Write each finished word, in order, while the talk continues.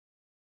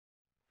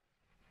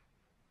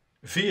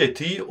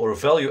VAT or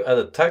value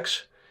added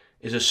tax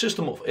is a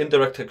system of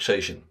indirect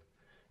taxation.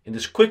 In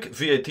this quick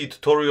VAT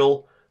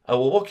tutorial, I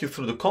will walk you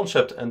through the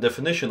concept and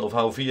definition of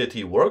how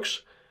VAT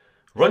works,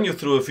 run you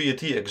through a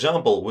VAT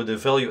example with a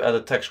value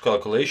added tax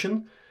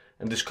calculation,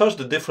 and discuss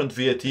the different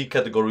VAT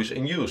categories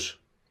in use.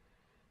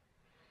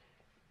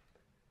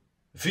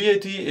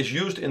 VAT is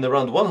used in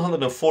around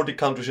 140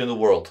 countries in the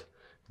world.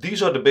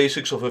 These are the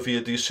basics of a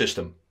VAT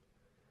system.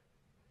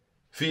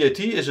 VAT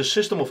is a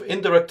system of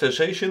indirect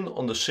taxation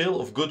on the sale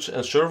of goods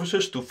and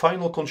services to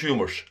final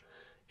consumers.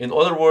 In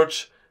other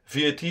words,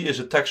 VAT is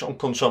a tax on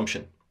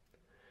consumption.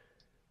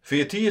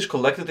 VAT is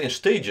collected in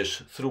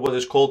stages through what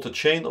is called the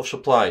chain of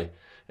supply,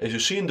 as you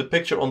see in the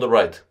picture on the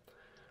right.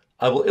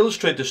 I will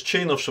illustrate this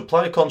chain of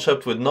supply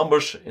concept with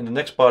numbers in the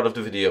next part of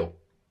the video.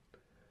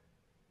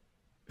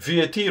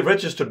 VAT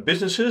registered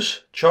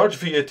businesses charge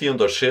VAT on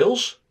their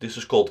sales, this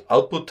is called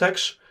output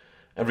tax,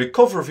 and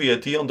recover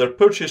VAT on their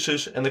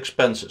purchases and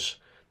expenses,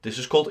 this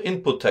is called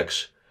input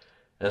tax,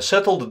 and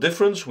settle the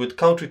difference with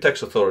country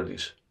tax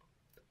authorities.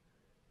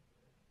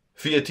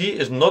 VAT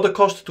is not a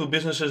cost to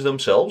businesses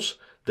themselves,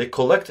 they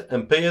collect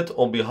and pay it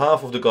on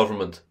behalf of the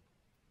government.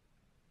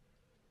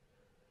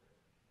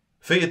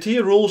 VAT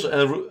rules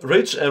and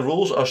rates and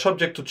rules are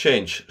subject to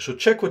change, so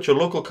check with your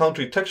local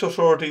country tax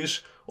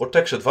authorities or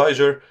tax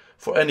advisor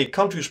for any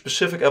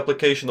country-specific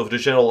application of the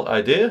general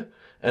idea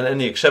and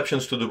any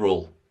exceptions to the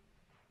rule.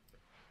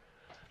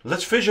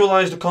 Let's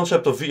visualize the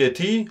concept of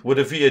VAT with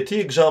a VAT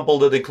example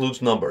that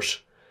includes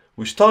numbers.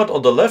 We start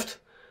on the left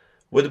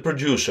with a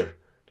producer.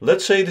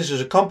 Let's say this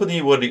is a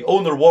company where the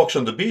owner walks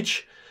on the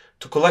beach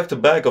to collect a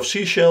bag of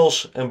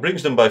seashells and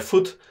brings them by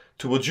foot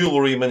to a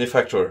jewelry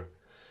manufacturer.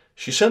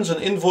 She sends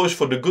an invoice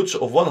for the goods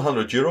of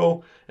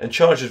 €100 and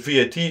charges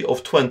VAT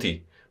of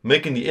 20,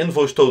 making the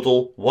invoice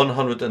total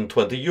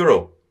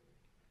 €120.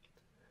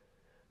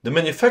 The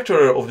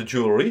manufacturer of the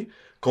jewelry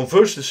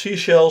converts the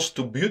seashells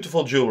to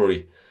beautiful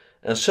jewelry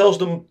and sells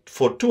them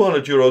for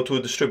 €200 to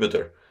a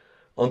distributor.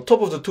 On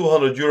top of the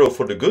 €200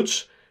 for the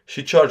goods,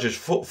 she charges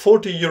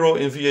 €40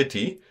 in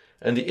VAT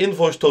and the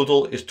invoice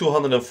total is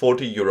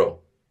 €240.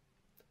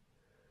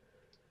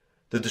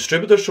 The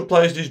distributor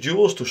supplies these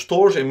jewels to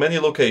stores in many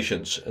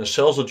locations and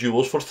sells the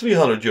jewels for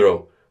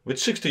 €300 with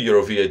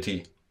 €60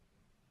 VAT.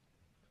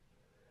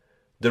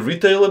 The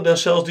retailer then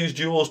sells these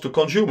jewels to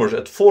consumers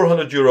at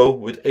 €400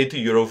 with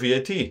 €80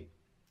 VAT.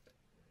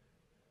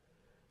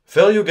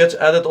 Value gets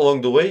added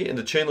along the way in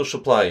the chain of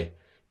supply.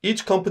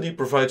 Each company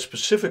provides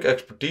specific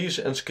expertise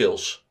and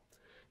skills.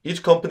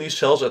 Each company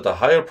sells at a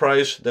higher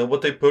price than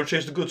what they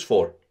purchased the goods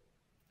for.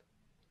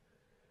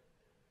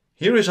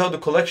 Here is how the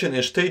collection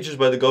in stages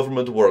by the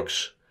government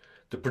works.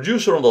 The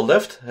producer on the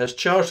left has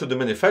charged to the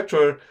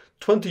manufacturer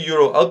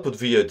 €20 output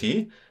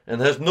VAT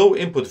and has no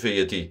input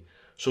VAT,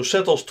 so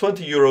settles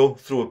 €20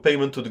 through a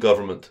payment to the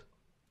government.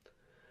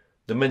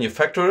 The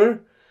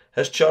manufacturer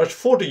has charged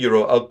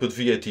 €40 output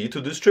VAT to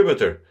the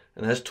distributor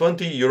and has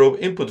 €20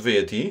 input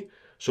VAT,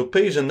 so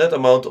pays a net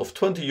amount of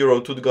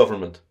 €20 to the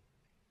government.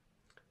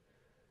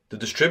 The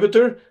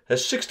distributor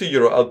has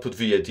 €60 output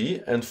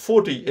VAT and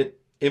 40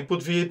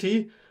 input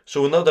VAT,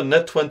 so another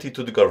net 20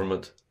 to the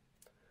government.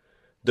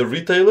 The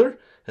retailer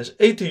has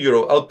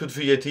 €80 output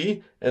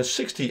VAT and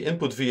 60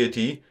 input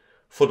VAT,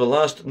 for the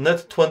last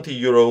net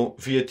 €20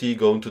 VAT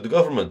going to the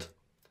government.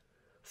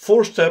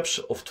 4 steps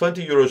of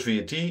 €20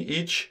 VAT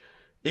each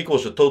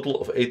equals a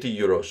total of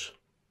 €80.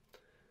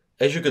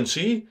 As you can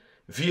see,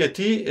 VAT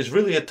is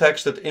really a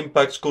tax that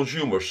impacts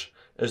consumers,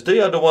 as they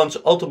are the ones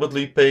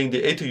ultimately paying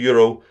the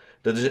 €80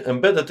 that is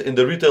embedded in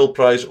the retail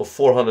price of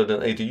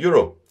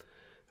 €480.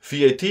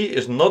 VAT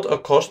is not a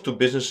cost to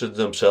businesses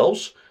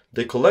themselves,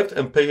 they collect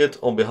and pay it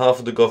on behalf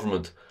of the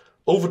government,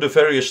 over the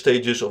various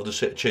stages of the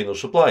chain of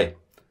supply.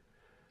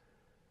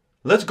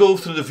 Let's go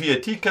through the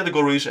VAT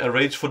categories and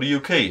rates for the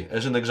UK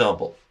as an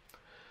example.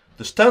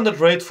 The standard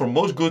rate for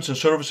most goods and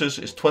services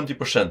is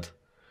 20%.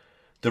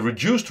 The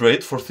reduced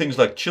rate for things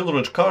like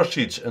children's car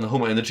seats and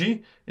home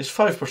energy is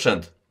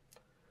 5%.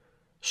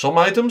 Some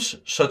items,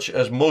 such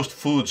as most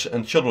foods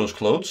and children's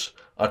clothes,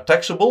 are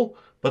taxable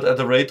but at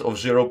a rate of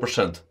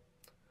 0%.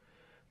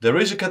 There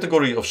is a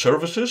category of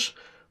services,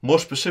 more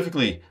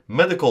specifically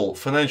medical,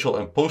 financial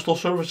and postal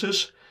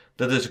services,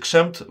 that is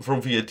exempt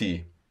from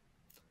VAT.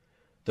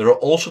 There are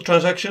also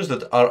transactions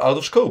that are out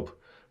of scope,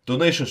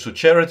 donations to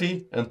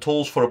charity and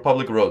tolls for a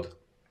public road.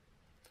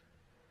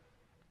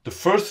 The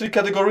first 3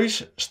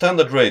 categories,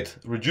 standard rate,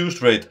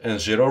 reduced rate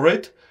and zero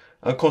rate,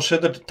 are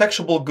considered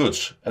taxable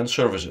goods and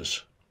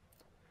services.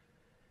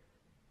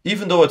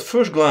 Even though at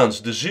first glance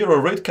the zero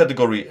rate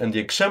category and the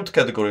exempt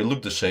category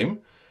look the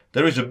same,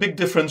 there is a big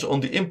difference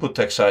on the input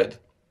tax side.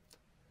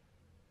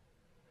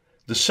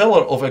 The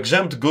seller of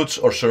exempt goods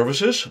or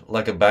services,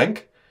 like a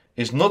bank,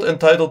 is not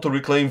entitled to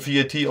reclaim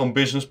VAT on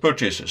business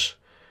purchases,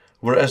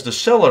 whereas the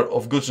seller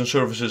of goods and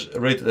services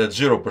rated at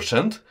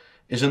 0%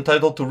 is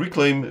entitled to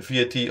reclaim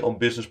VAT on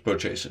business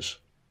purchases.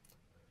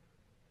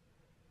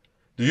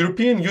 The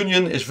European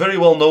Union is very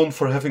well known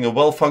for having a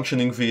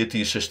well-functioning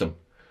VAT system.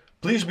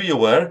 Please be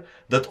aware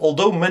that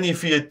although many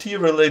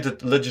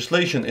VAT-related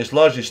legislation is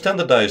largely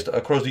standardized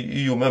across the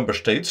EU member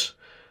states,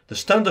 the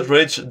standard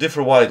rates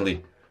differ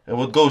widely, and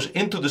what goes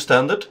into the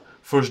standard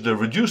versus the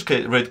reduced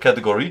rate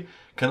category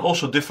can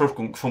also differ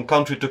from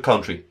country to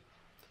country.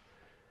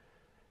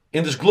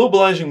 In this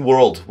globalizing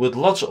world with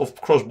lots of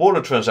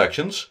cross-border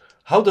transactions,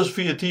 how does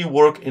VAT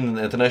work in an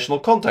international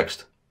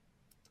context?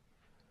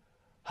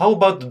 How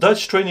about the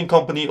Dutch training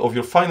company of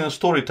your Finance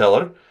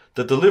Storyteller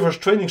that delivers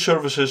training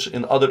services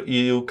in other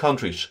EU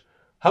countries?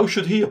 How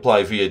should he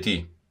apply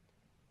VAT?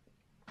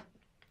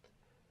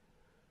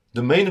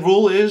 The main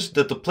rule is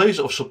that the place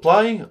of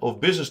supply of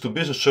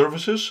business-to-business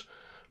services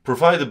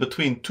provided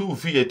between two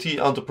VAT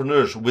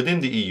entrepreneurs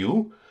within the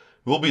EU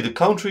will be the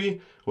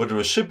country where the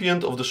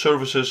recipient of the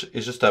services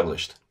is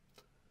established.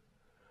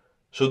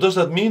 So does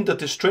that mean that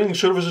this training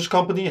services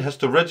company has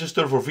to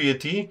register for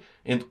VAT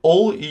in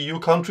all EU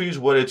countries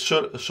where it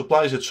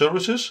supplies its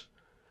services?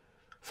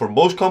 For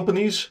most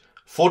companies,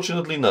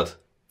 fortunately not.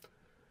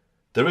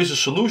 There is a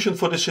solution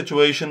for this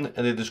situation,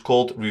 and it is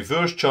called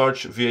reverse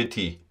charge VAT.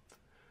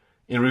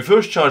 In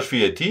reverse charge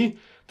VAT,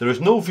 there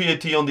is no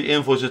VAT on the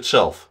invoice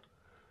itself.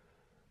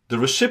 The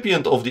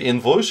recipient of the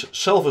invoice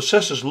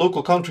self-assesses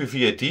local country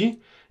VAT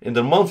in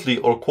their monthly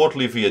or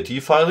quarterly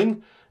VAT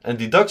filing and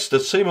deducts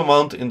that same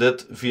amount in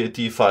that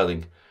VAT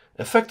filing,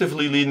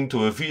 effectively leading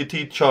to a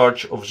VAT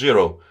charge of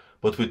 0,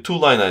 but with 2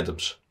 line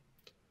items.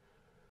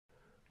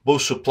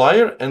 Both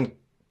supplier and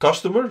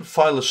customer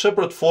file a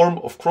separate form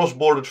of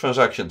cross-border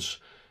transactions,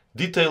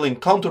 detailing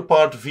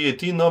counterpart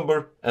VAT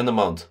number and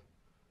amount.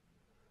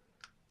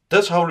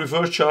 That's how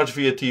reverse charge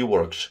VAT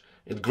works.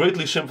 It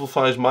greatly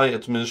simplifies my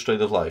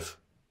administrative life.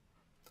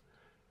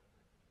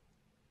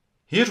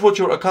 Here's what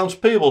your accounts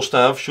payable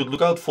staff should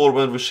look out for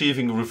when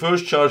receiving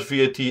reverse charge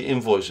VAT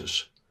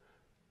invoices.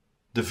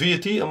 The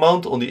VAT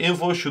amount on the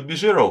invoice should be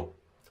 0.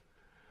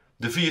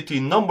 The VAT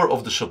number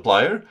of the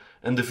supplier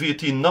and the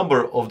VAT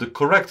number of the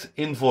correct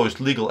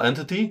invoiced legal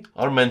entity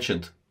are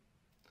mentioned.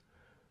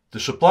 The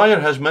supplier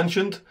has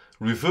mentioned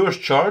reverse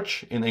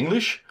charge in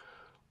English,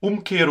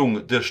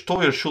 Umkehrung der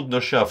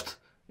Steuerschuldnerschaft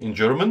in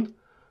German,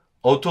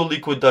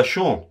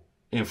 Autoliquidation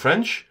in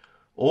French,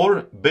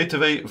 or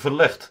BTW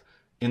verlegd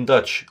in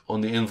Dutch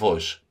on the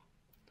invoice.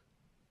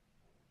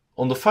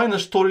 On the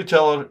Finance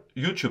Storyteller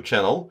YouTube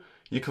channel,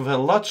 you can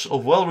find lots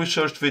of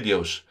well-researched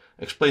videos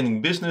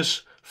explaining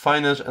business,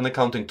 finance and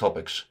accounting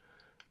topics.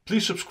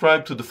 Please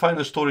subscribe to the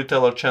Finance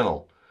Storyteller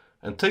channel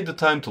and take the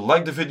time to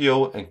like the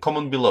video and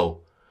comment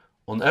below.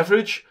 On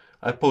average,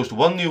 I post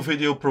 1 new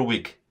video per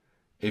week.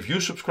 If you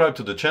subscribe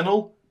to the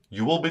channel,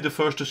 you will be the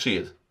first to see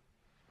it.